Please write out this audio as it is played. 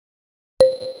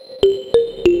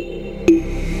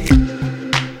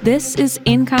This is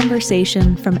In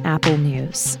Conversation from Apple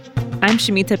News. I'm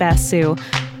Shamita Basu.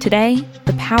 Today,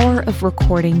 the power of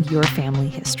recording your family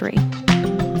history.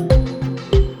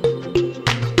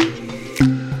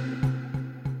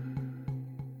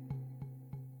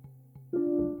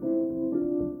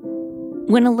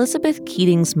 When Elizabeth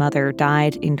Keating's mother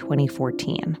died in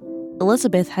 2014,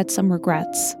 Elizabeth had some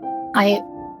regrets. I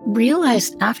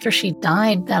realized after she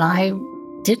died that I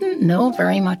didn't know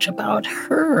very much about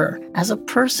her as a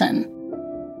person.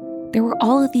 There were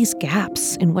all of these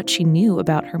gaps in what she knew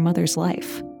about her mother's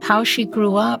life. How she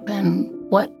grew up and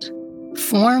what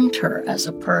formed her as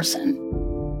a person.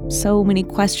 So many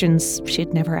questions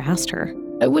she'd never asked her.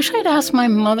 I wish I'd asked my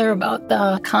mother about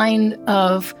the kind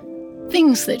of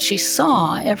things that she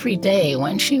saw every day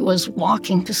when she was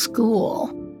walking to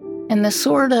school, and the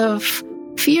sort of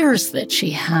fears that she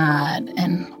had,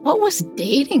 and what was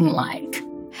dating like.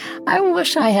 I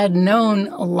wish I had known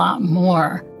a lot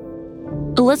more.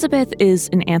 Elizabeth is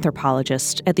an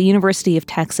anthropologist at the University of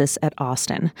Texas at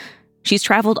Austin. She's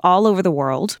traveled all over the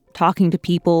world, talking to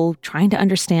people, trying to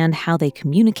understand how they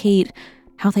communicate,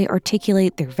 how they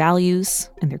articulate their values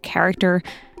and their character.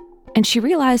 And she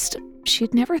realized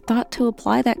she'd never thought to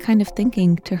apply that kind of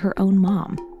thinking to her own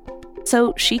mom.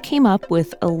 So she came up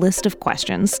with a list of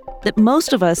questions that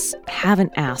most of us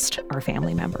haven't asked our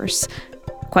family members.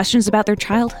 Questions about their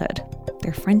childhood,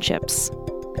 their friendships.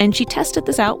 And she tested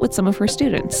this out with some of her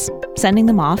students, sending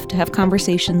them off to have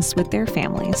conversations with their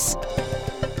families.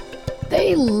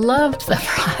 They loved the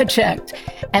project,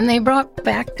 and they brought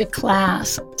back to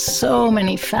class so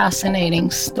many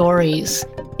fascinating stories.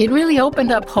 It really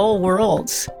opened up whole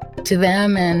worlds to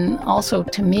them and also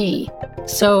to me.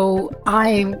 So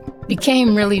I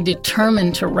became really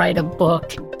determined to write a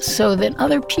book so that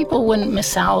other people wouldn't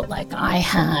miss out like I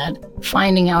had,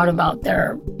 finding out about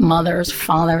their mothers,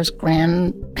 fathers,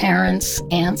 grandparents,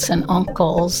 aunts and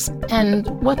uncles, and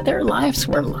what their lives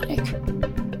were like.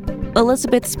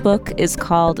 Elizabeth's book is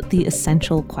called The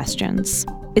Essential Questions.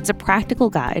 It's a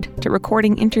practical guide to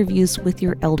recording interviews with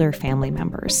your elder family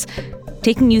members,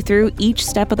 taking you through each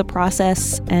step of the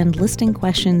process and listing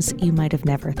questions you might have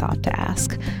never thought to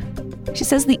ask. She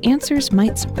says the answers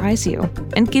might surprise you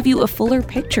and give you a fuller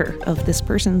picture of this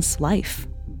person's life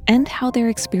and how their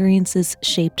experiences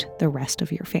shaped the rest of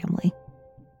your family.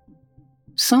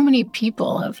 So many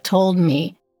people have told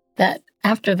me that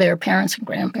after their parents and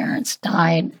grandparents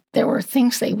died, there were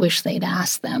things they wish they'd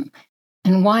asked them.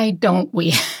 And why don't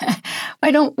we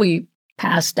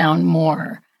pass down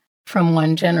more from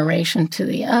one generation to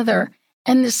the other?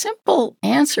 And the simple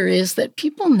answer is that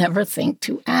people never think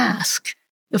to ask.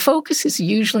 The focus is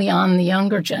usually on the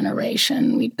younger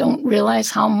generation. We don't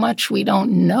realize how much we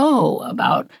don't know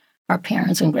about our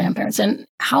parents and grandparents and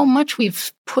how much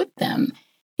we've put them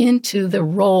into the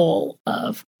role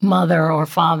of mother or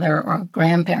father or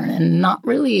grandparent and not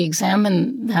really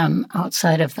examine them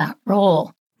outside of that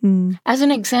role. As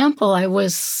an example, I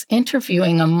was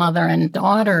interviewing a mother and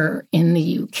daughter in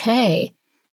the UK,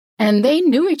 and they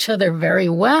knew each other very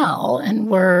well and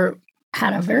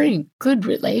had a very good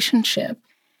relationship.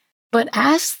 But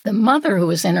as the mother, who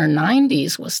was in her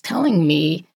 90s, was telling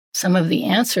me some of the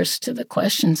answers to the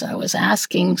questions I was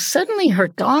asking, suddenly her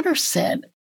daughter said,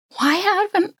 "Why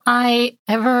haven't I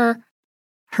ever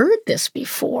heard this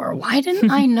before? Why didn't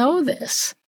I know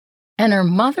this?" And her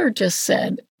mother just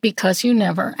said, "Because you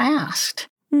never asked."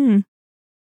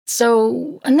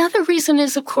 So another reason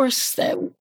is, of course, that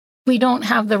we don't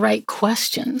have the right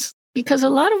questions, because a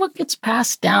lot of what gets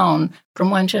passed down from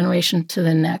one generation to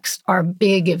the next are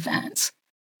big events,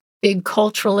 big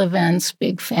cultural events,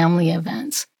 big family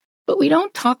events. But we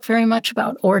don't talk very much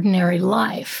about ordinary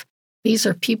life. These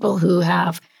are people who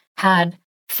have had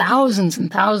thousands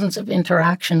and thousands of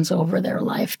interactions over their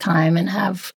lifetime and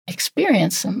have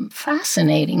experienced some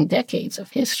fascinating decades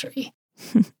of history.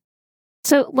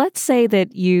 So let's say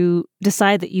that you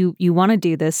decide that you want to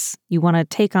do this. You want to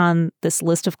take on this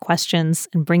list of questions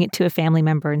and bring it to a family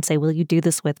member and say, "Will you do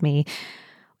this with me?"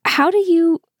 How do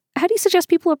you suggest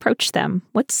people approach them?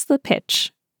 What's the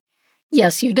pitch?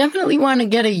 Yes, you definitely want to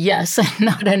get a yes and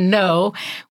not a no.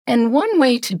 And one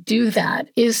way to do that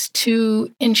is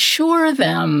to ensure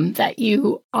them that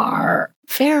you are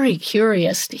very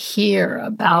curious to hear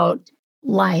about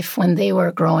life when they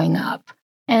were growing up,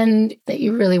 and that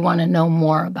you really want to know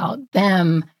more about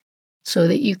them so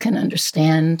that you can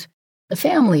understand the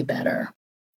family better.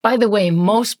 By the way,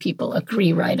 most people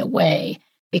agree right away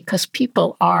because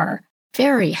people are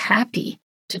very happy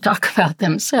to talk about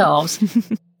themselves.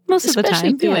 Most of the time,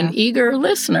 especially to an eager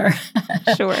listener.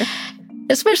 Sure.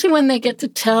 Especially when they get to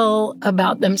tell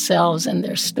about themselves and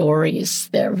their stories.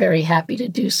 They're very happy to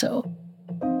do so.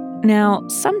 Now,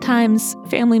 sometimes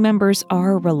family members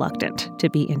are reluctant to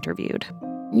be interviewed.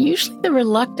 Usually the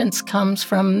reluctance comes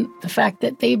from the fact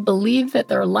that they believe that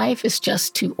their life is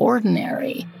just too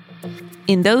ordinary.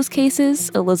 In those cases,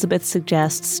 Elizabeth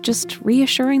suggests just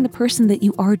reassuring the person that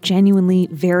you are genuinely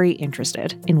very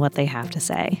interested in what they have to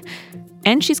say.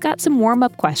 And she's got some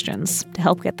warm-up questions to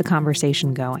help get the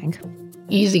conversation going.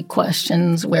 Easy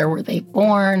questions: where were they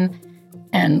born?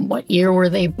 And what year were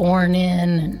they born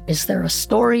in? And is there a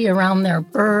story around their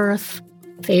birth?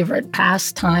 Favorite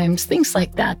pastimes? Things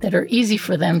like that are easy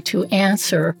for them to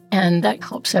answer, and that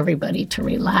helps everybody to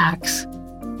relax.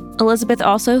 Elizabeth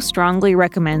also strongly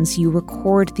recommends you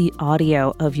record the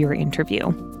audio of your interview,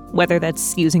 whether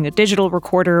that's using a digital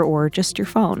recorder or just your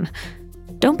phone.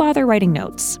 Don't bother writing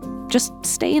notes. Just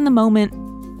stay in the moment,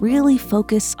 really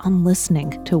focus on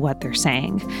listening to what they're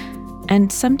saying.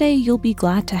 And someday you'll be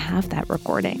glad to have that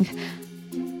recording.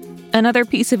 Another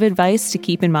piece of advice to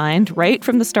keep in mind right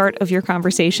from the start of your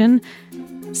conversation: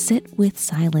 sit with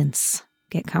silence.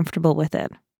 Get comfortable with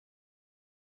it.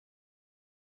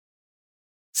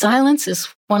 Silence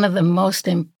is one of the most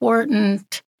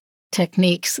important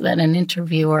techniques that an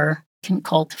interviewer can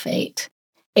cultivate.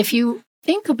 If you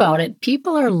think about it,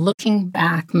 people are looking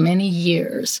back many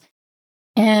years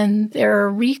and they're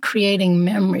recreating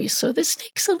memories. So this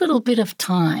takes a little bit of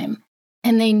time,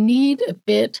 and they need a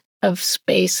bit of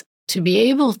space to be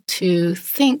able to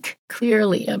think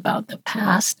clearly about the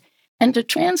past and to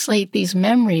translate these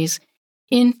memories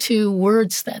into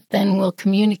words that then will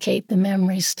communicate the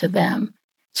memories to them.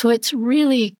 So it's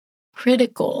really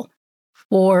critical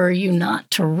for you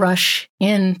not to rush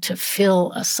in to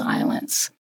fill a silence.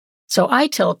 So I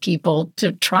tell people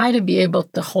to try to be able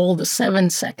to hold a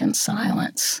 7-second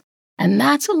silence. And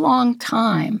that's a long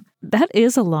time. That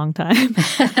is a long time.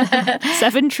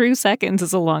 7 true seconds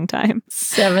is a long time.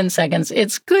 7 seconds.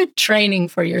 It's good training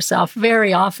for yourself.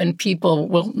 Very often people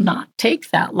will not take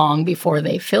that long before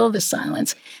they fill the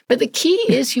silence. But the key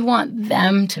is you want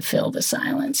them to fill the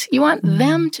silence. You want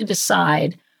them to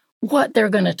decide what they're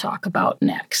going to talk about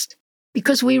next,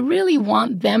 because we really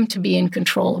want them to be in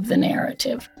control of the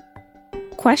narrative.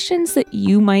 Questions that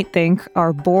you might think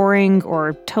are boring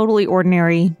or totally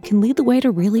ordinary can lead the way to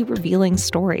really revealing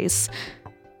stories.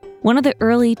 One of the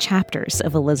early chapters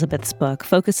of Elizabeth's book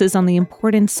focuses on the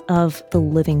importance of the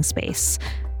living space,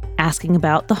 asking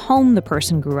about the home the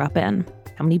person grew up in,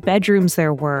 how many bedrooms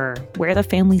there were, where the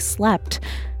family slept,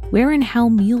 where and how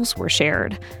meals were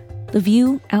shared, the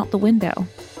view out the window.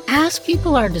 As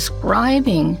people are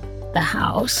describing the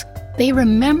house, they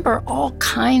remember all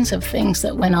kinds of things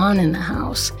that went on in the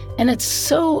house. And it's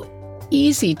so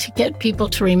easy to get people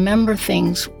to remember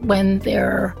things when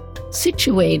they're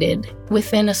situated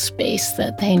within a space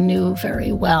that they knew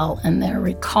very well and they're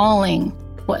recalling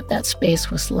what that space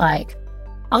was like.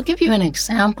 I'll give you an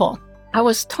example. I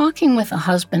was talking with a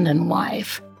husband and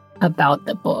wife about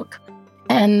the book,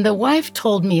 and the wife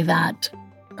told me that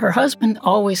her husband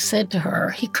always said to her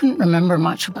he couldn't remember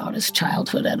much about his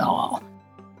childhood at all.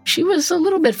 She was a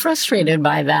little bit frustrated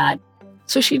by that,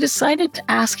 so she decided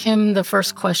to ask him the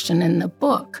first question in the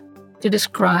book to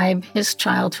describe his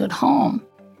childhood home.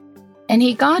 And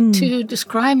he got to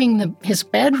describing his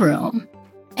bedroom,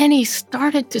 and he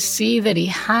started to see that he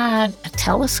had a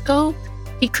telescope.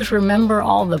 He could remember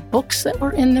all the books that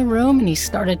were in the room, and he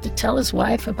started to tell his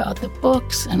wife about the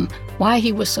books and why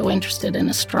he was so interested in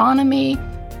astronomy.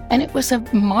 And it was a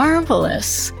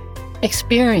marvelous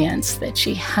experience that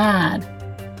she had,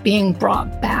 being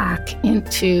brought back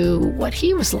into what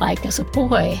he was like as a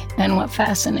boy and what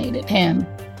fascinated him.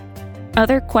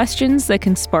 Other questions that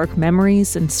can spark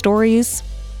memories and stories.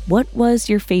 What was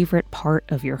your favorite part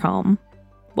of your home?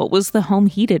 What was the home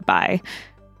heated by?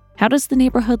 How does the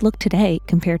neighborhood look today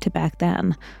compared to back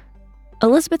then?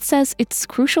 Elizabeth says it's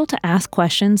crucial to ask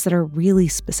questions that are really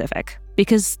specific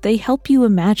because they help you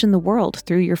imagine the world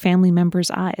through your family members'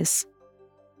 eyes.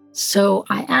 So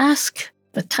I ask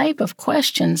the type of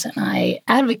questions, and I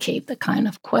advocate the kind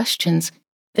of questions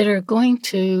that are going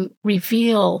to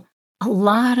reveal a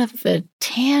lot of the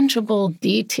tangible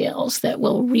details that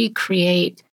will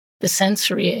recreate the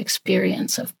sensory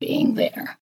experience of being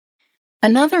there.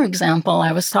 Another example,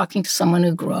 I was talking to someone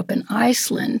who grew up in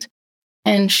Iceland,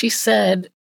 and she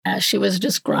said, as she was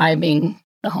describing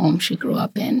the home she grew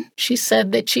up in, she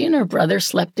said that she and her brother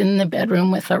slept in the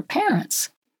bedroom with her parents.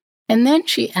 And then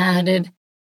she added,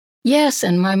 yes,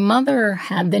 and my mother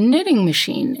had the knitting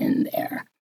machine in there.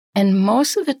 And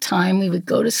most of the time we would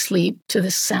go to sleep to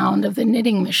the sound of the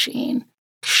knitting machine.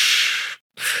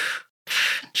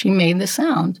 She made the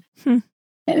sound.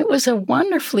 And it was a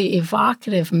wonderfully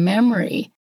evocative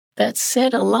memory that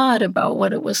said a lot about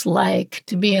what it was like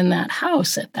to be in that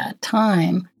house at that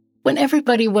time when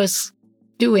everybody was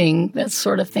doing the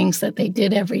sort of things that they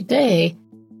did every day,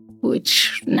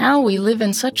 which now we live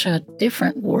in such a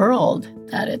different world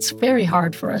that it's very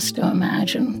hard for us to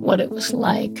imagine what it was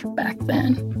like back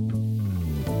then.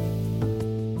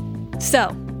 So,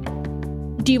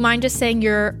 do you mind just saying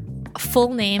your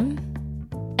full name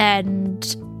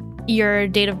and your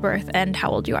date of birth and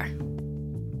how old you are?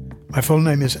 My full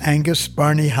name is Angus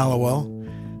Barney Hallowell.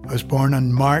 I was born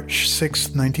on March 6,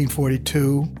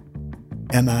 1942,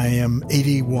 and I am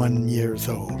 81 years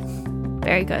old.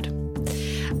 Very good.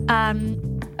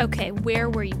 Okay, where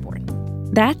were you born?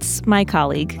 That's my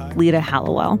colleague, Lita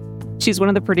Hallowell. She's one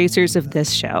of the producers of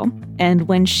this show. And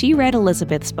when she read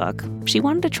Elizabeth's book, she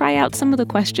wanted to try out some of the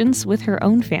questions with her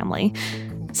own family.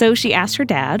 So she asked her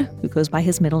dad, who goes by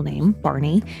his middle name,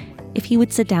 Barney, if he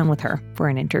would sit down with her for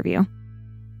an interview.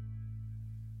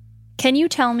 Can you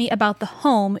tell me about the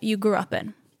home you grew up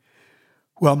in?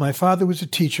 Well, my father was a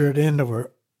teacher at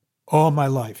Andover all my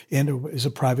life. Andover is a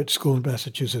private school in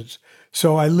Massachusetts.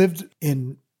 So I lived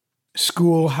in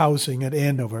school housing at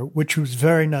Andover, which was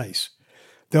very nice.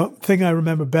 The thing I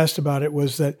remember best about it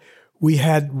was that we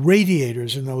had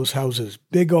radiators in those houses,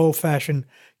 big old-fashioned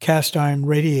cast iron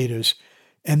radiators,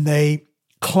 and they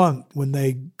clunked when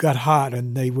they got hot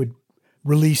and they would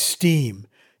release steam.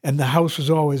 And the house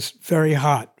was always very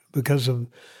hot because of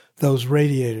those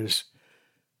radiators.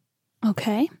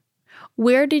 Okay.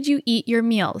 Where did you eat your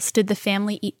meals? Did the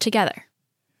family eat together?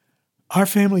 Our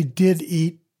family did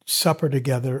eat supper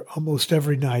together almost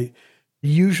every night,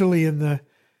 usually in the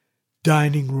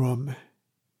dining room.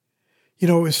 You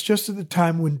know, it was just at the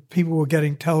time when people were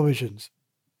getting televisions.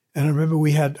 And I remember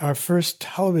we had our first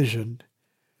television,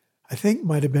 I think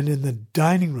might have been in the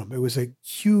dining room. It was a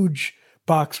huge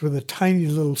box with a tiny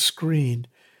little screen,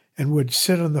 and would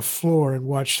sit on the floor and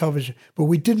watch television. But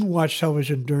we didn't watch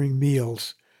television during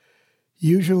meals.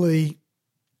 Usually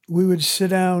we would sit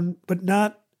down, but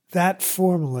not that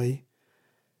formally,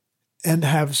 and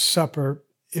have supper.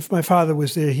 If my father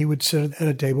was there, he would sit at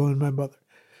a table and my mother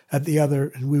at the other,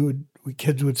 and we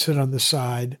kids would sit on the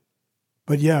side.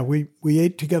 But yeah, we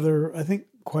ate together, I think,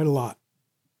 quite a lot.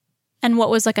 And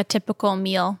what was like a typical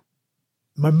meal?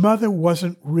 My mother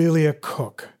wasn't really a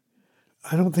cook.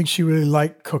 I don't think she really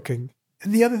liked cooking.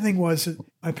 And the other thing was that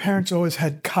my parents always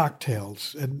had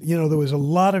cocktails. And, you know, there was a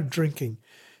lot of drinking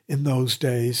in those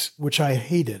days, which I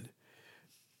hated.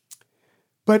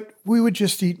 But we would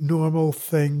just eat normal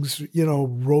things, you know,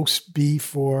 roast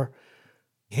beef or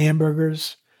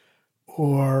hamburgers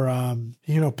or,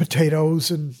 potatoes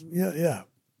and yeah.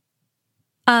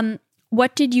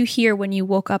 What did you hear when you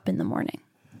woke up in the morning?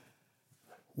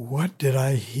 What did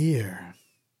I hear?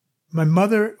 My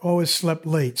mother always slept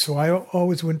late, so I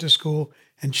always went to school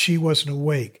and she wasn't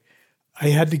awake. I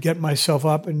had to get myself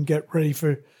up and get ready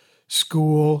for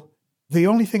school. The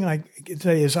only thing I can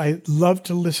say is I loved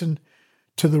to listen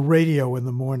to the radio in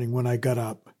the morning when I got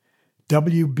up.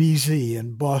 WBZ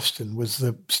in Boston was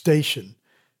the station.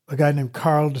 A guy named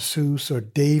Carl DeSuze or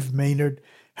Dave Maynard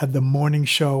had the morning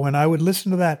show, and I would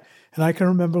listen to that. And I can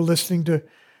remember listening to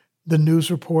the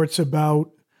news reports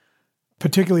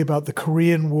particularly about the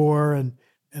Korean War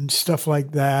and stuff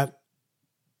like that.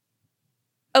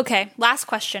 Okay, last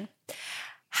question.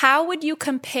 How would you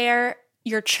compare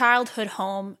your childhood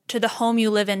home to the home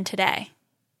you live in today?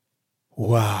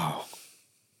 Wow.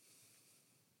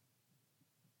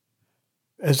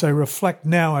 As I reflect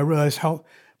now, I realize how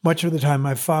much of the time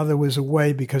my father was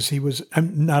away because he was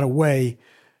not away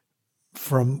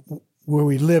from where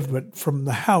we lived, but from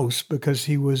the house because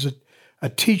he was a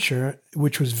teacher,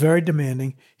 which was very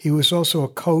demanding. He was also a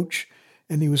coach,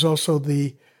 and he was also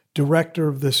the director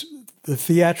of the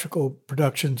theatrical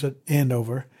productions at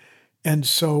Andover. And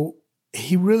so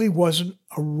he really wasn't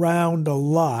around a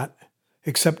lot,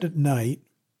 except at night.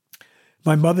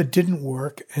 My mother didn't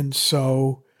work, and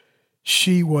so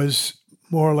she was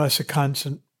more or less a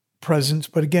constant presence.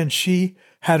 But again, she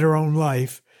had her own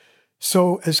life.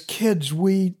 So as kids,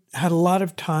 we had a lot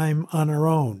of time on our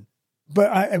own. But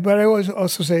I always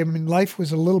also say, life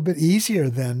was a little bit easier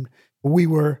then. We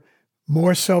were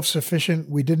more self-sufficient.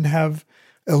 We didn't have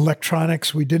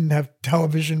electronics. We didn't have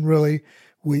television, really.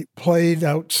 We played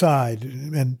outside.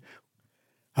 And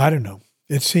I don't know.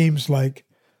 It seems like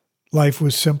life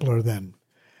was simpler then.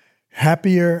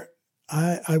 Happier,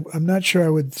 I'm not sure I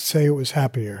would say it was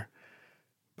happier,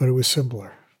 but it was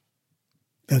simpler.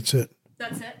 That's it.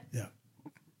 That's it? Yeah.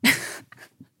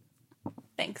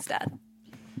 Thanks, Dad.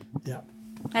 Yeah.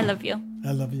 I love you.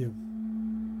 I love you.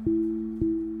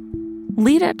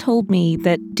 Lida told me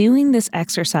that doing this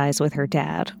exercise with her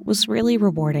dad was really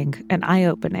rewarding and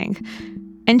eye-opening.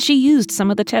 And she used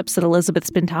some of the tips that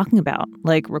Elizabeth's been talking about,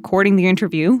 like recording the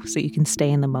interview so you can stay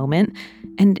in the moment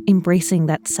and embracing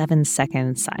that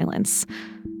 7-second silence.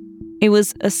 It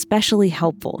was especially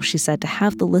helpful, she said, to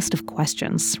have the list of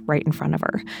questions right in front of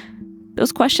her.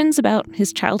 Those questions about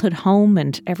his childhood home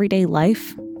and everyday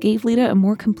life gave Lida a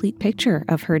more complete picture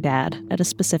of her dad at a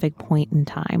specific point in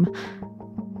time.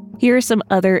 Here are some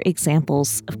other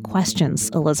examples of questions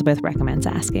Elizabeth recommends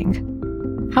asking.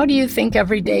 How do you think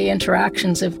everyday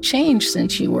interactions have changed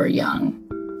since you were young?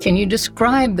 Can you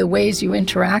describe the ways you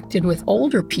interacted with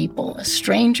older people as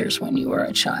strangers when you were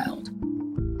a child?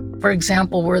 For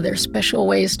example, were there special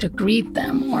ways to greet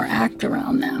them or act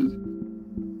around them?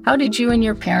 How did you and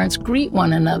your parents greet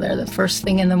one another the first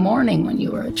thing in the morning when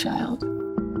you were a child?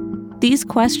 These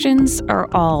questions are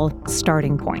all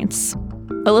starting points.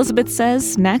 Elizabeth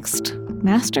says, next,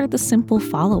 master the simple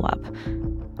follow-up.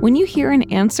 When you hear an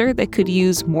answer that could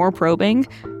use more probing,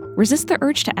 resist the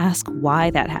urge to ask why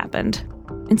that happened.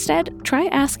 Instead, try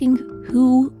asking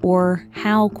who or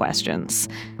how questions.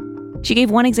 She gave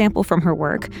one example from her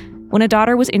work. When a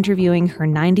daughter was interviewing her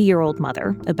 90-year-old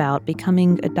mother about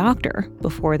becoming a doctor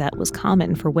before that was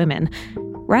common for women,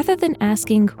 rather than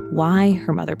asking why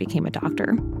her mother became a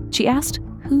doctor, she asked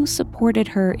who supported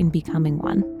her in becoming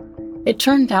one. It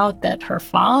turned out that her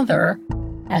father,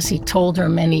 as he told her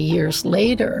many years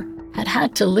later,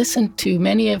 had to listen to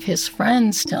many of his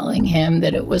friends telling him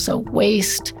that it was a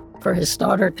waste for his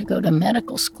daughter to go to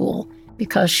medical school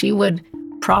because she would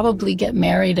probably get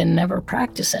married and never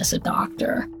practice as a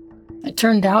doctor. It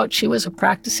turned out she was a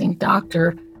practicing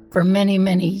doctor for many,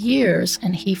 many years,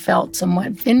 and he felt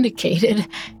somewhat vindicated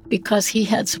because he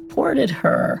had supported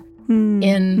her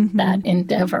in that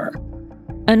endeavor.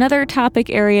 Another topic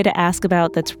area to ask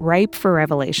about that's ripe for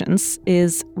revelations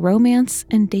is romance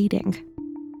and dating.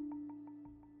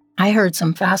 I heard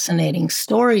some fascinating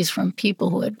stories from people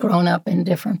who had grown up in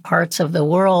different parts of the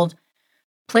world,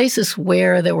 places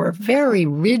where there were very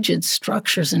rigid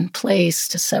structures in place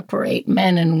to separate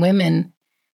men and women.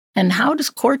 And how does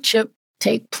courtship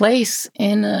take place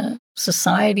in a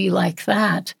society like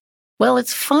that? Well,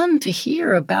 it's fun to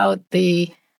hear about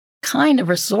the kind of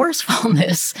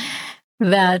resourcefulness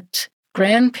that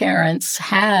grandparents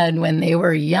had when they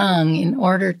were young in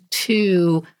order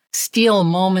to steal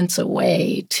moments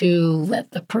away to let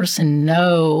the person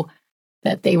know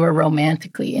that they were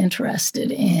romantically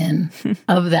interested in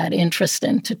of that interest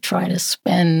and to try to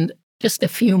spend just a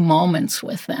few moments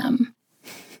with them.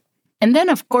 And then,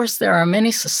 of course, there are many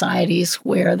societies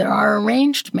where there are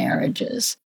arranged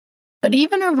marriages. But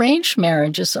even arranged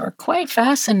marriages are quite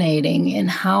fascinating in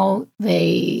how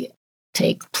they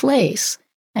take place,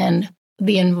 and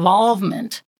the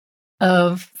involvement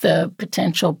of the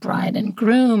potential bride and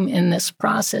groom in this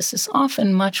process is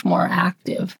often much more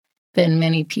active than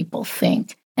many people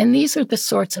think. And these are the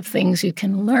sorts of things you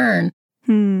can learn.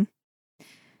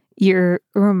 You're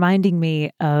reminding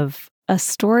me of a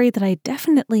story that I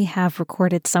definitely have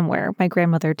recorded somewhere. My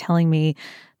grandmother telling me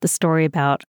the story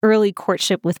about early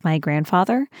courtship with my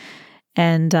grandfather.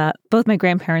 And both my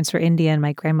grandparents were Indian.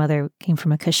 My grandmother came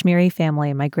from a Kashmiri family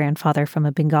and my grandfather from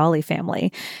a Bengali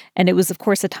family. And it was, of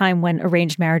course, a time when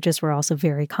arranged marriages were also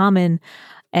very common.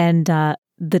 And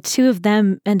the two of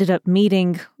them ended up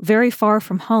meeting very far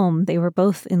from home. They were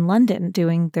both in London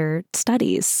doing their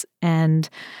studies. And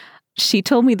she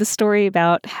told me the story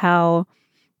about how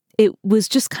it was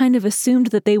just kind of assumed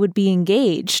that they would be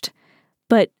engaged.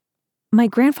 But my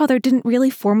grandfather didn't really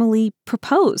formally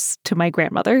propose to my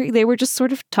grandmother. They were just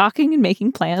sort of talking and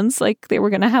making plans like they were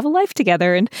going to have a life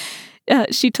together. And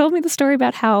she told me the story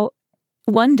about how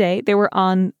one day they were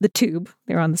on the tube,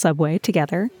 they were on the subway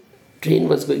together. Train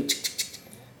was going.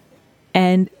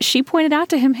 And she pointed out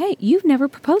to him, hey, you've never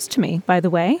proposed to me, by the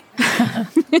way.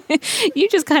 You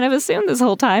just kind of assumed this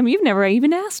whole time. You've never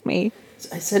even asked me.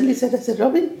 I suddenly said,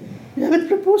 Robin, you haven't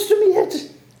proposed to me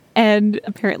yet. And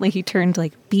apparently he turned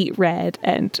like beet red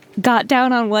and got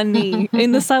down on one knee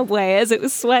in the subway as it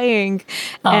was swaying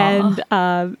and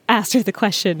asked her the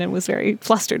question and was very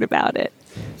flustered about it.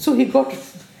 So he got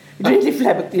really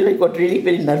flabbergasted, he got really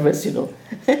very nervous,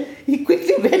 He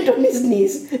quickly went on his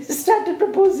knees, started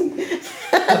proposing.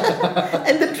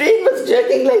 And the train was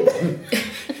jerking like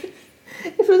that.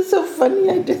 It was so funny,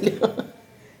 I tell you.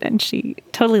 And she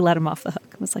totally let him off the hook.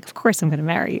 It was like, of course I'm going to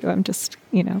marry you. I'm just,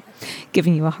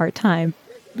 giving you a hard time.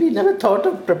 We never thought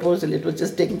of proposal. It was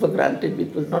just taken for granted.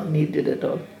 It was not needed at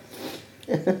all.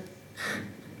 It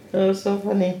was so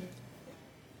funny.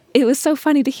 It was so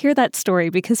funny to hear that story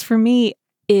because for me,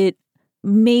 it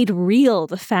made real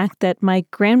the fact that my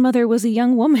grandmother was a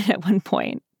young woman at one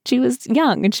point. She was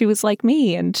young and she was like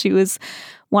me and she was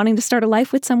wanting to start a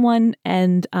life with someone.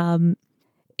 And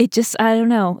it just, I don't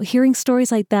know, hearing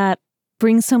stories like that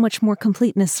brings so much more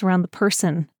completeness around the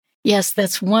person. Yes,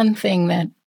 that's one thing that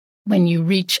when you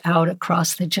reach out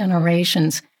across the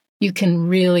generations, you can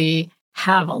really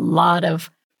have a lot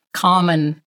of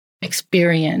common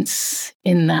experience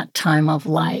in that time of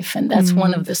life. And that's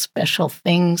one of the special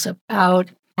things about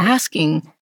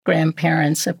asking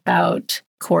grandparents about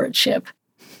courtship.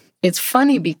 It's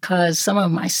funny because some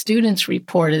of my students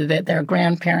reported that their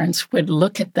grandparents would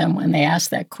look at them when they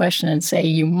asked that question and say,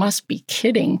 "You must be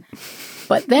kidding."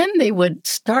 But then they would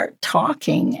start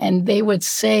talking and they would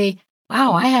say,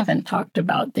 "Wow, I haven't talked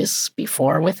about this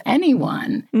before with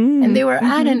anyone." And they were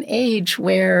at an age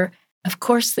where, of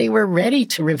course, they were ready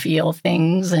to reveal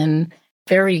things and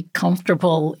very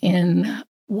comfortable in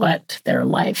what their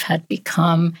life had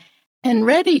become and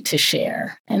ready to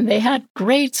share. And they had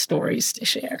great stories to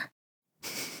share.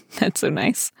 That's so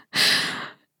nice.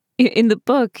 In the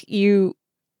book, you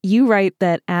write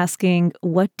that asking,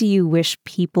 "What do you wish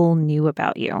people knew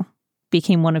about you?"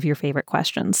 became one of your favorite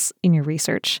questions in your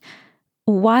research.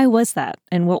 Why was that?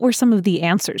 And what were some of the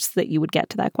answers that you would get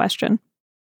to that question?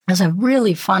 It's a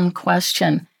really fun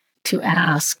question to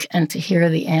ask and to hear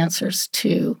the answers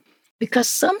to, because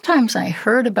sometimes I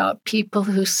heard about people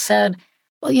who said,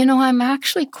 "Well, I'm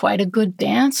actually quite a good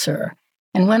dancer.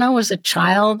 And when I was a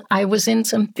child, I was in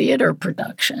some theater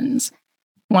productions."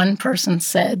 One person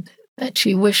said that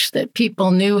she wished that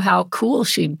people knew how cool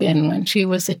she'd been when she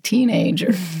was a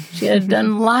teenager. She had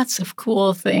done lots of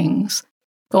cool things,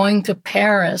 going to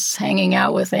Paris, hanging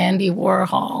out with Andy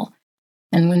Warhol.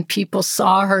 And when people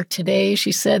saw her today,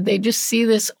 she said they just see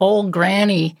this old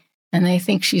granny and they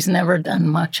think she's never done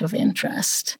much of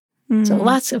interest. So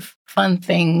lots of fun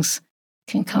things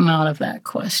can come out of that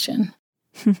question.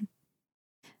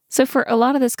 So for a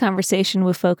lot of this conversation,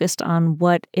 we focused on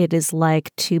what it is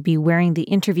like to be wearing the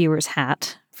interviewer's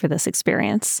hat for this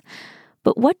experience.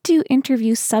 But what do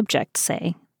interview subjects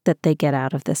say that they get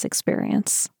out of this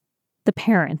experience? The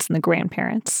parents and the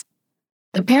grandparents.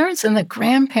 The parents and the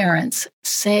grandparents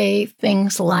say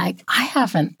things like, "I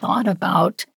haven't thought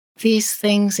about these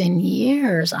things in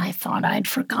years. I thought I'd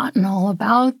forgotten all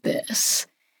about this."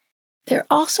 They're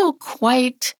also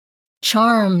quite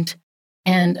charmed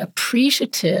and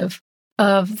appreciative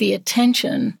of the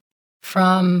attention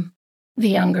from the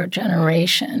younger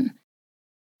generation.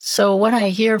 So what I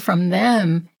hear from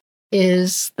them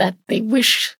is that they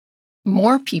wish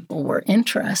more people were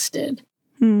interested.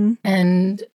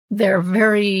 And they're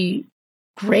very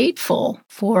grateful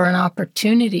for an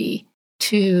opportunity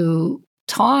to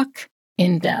talk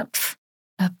in depth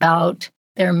about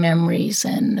their memories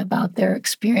and about their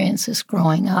experiences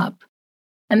growing up.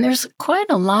 And there's quite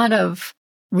a lot of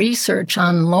research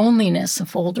on loneliness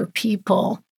of older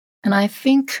people. And I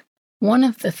think one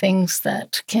of the things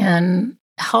that can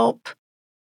help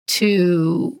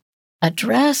to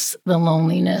address the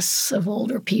loneliness of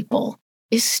older people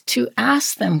is to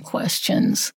ask them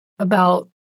questions about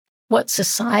what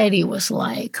society was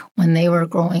like when they were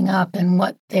growing up and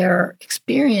what their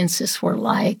experiences were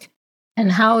like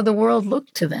and how the world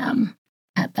looked to them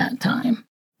at that time.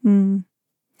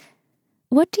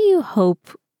 What do you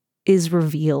hope is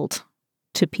revealed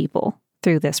to people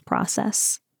through this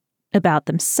process about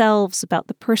themselves, about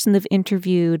the person they've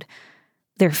interviewed,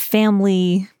 their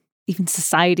family, even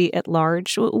society at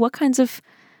large? What kinds of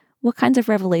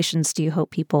revelations do you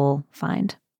hope people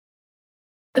find?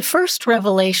 The first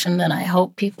revelation that I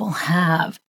hope people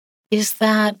have is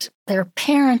that their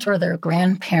parent or their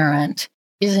grandparent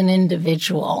is an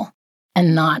individual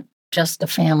and not just a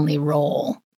family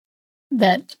role,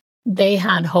 that they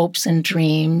had hopes and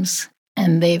dreams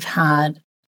and they've had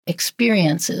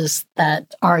experiences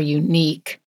that are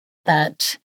unique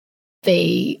that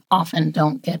they often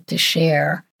don't get to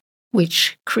share,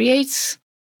 which creates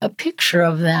a picture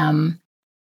of them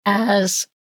as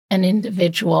an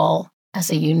individual,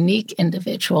 as a unique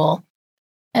individual,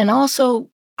 and also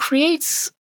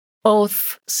creates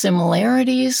both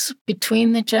similarities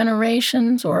between the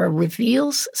generations or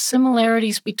reveals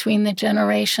similarities between the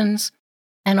generations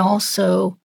and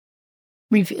also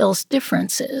reveals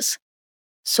differences.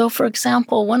 So, for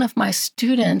example, one of my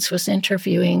students was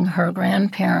interviewing her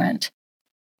grandparent,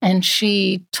 and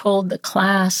she told the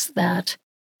class that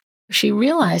she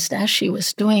realized as she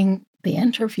was doing the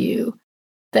interview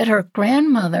that her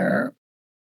grandmother,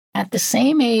 at the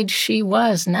same age she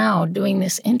was now doing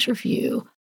this interview,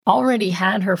 already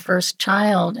had her first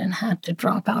child and had to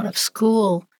drop out of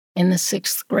school in the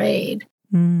 6th grade.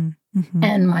 Mm-hmm.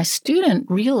 And my student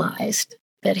realized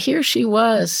that here she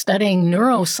was studying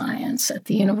neuroscience at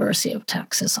the University of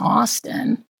Texas,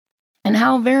 Austin, and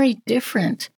how very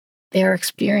different their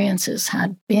experiences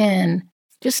had been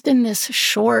just in this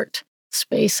short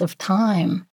space of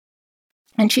time.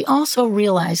 And she also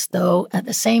realized, though, at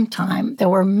the same time, there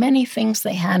were many things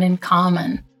they had in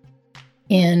common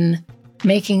in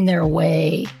making their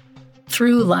way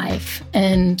through life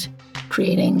and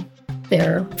creating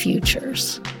their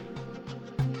futures.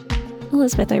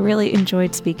 Elizabeth, I really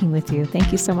enjoyed speaking with you.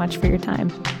 Thank you so much for your time.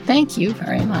 Thank you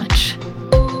very much.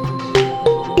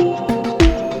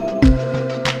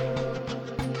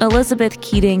 Elizabeth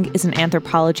Keating is an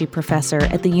anthropology professor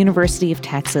at the University of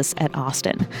Texas at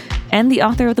Austin and the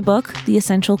author of the book, The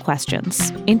Essential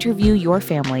Questions: Interview Your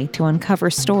Family to Uncover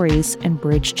Stories and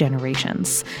Bridge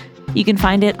Generations. You can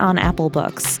find it on Apple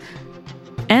Books.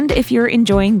 And if you're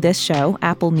enjoying this show,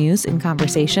 Apple News in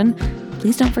Conversation,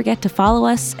 please don't forget to follow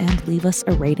us and leave us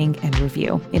a rating and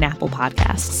review in Apple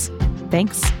Podcasts.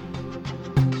 Thanks.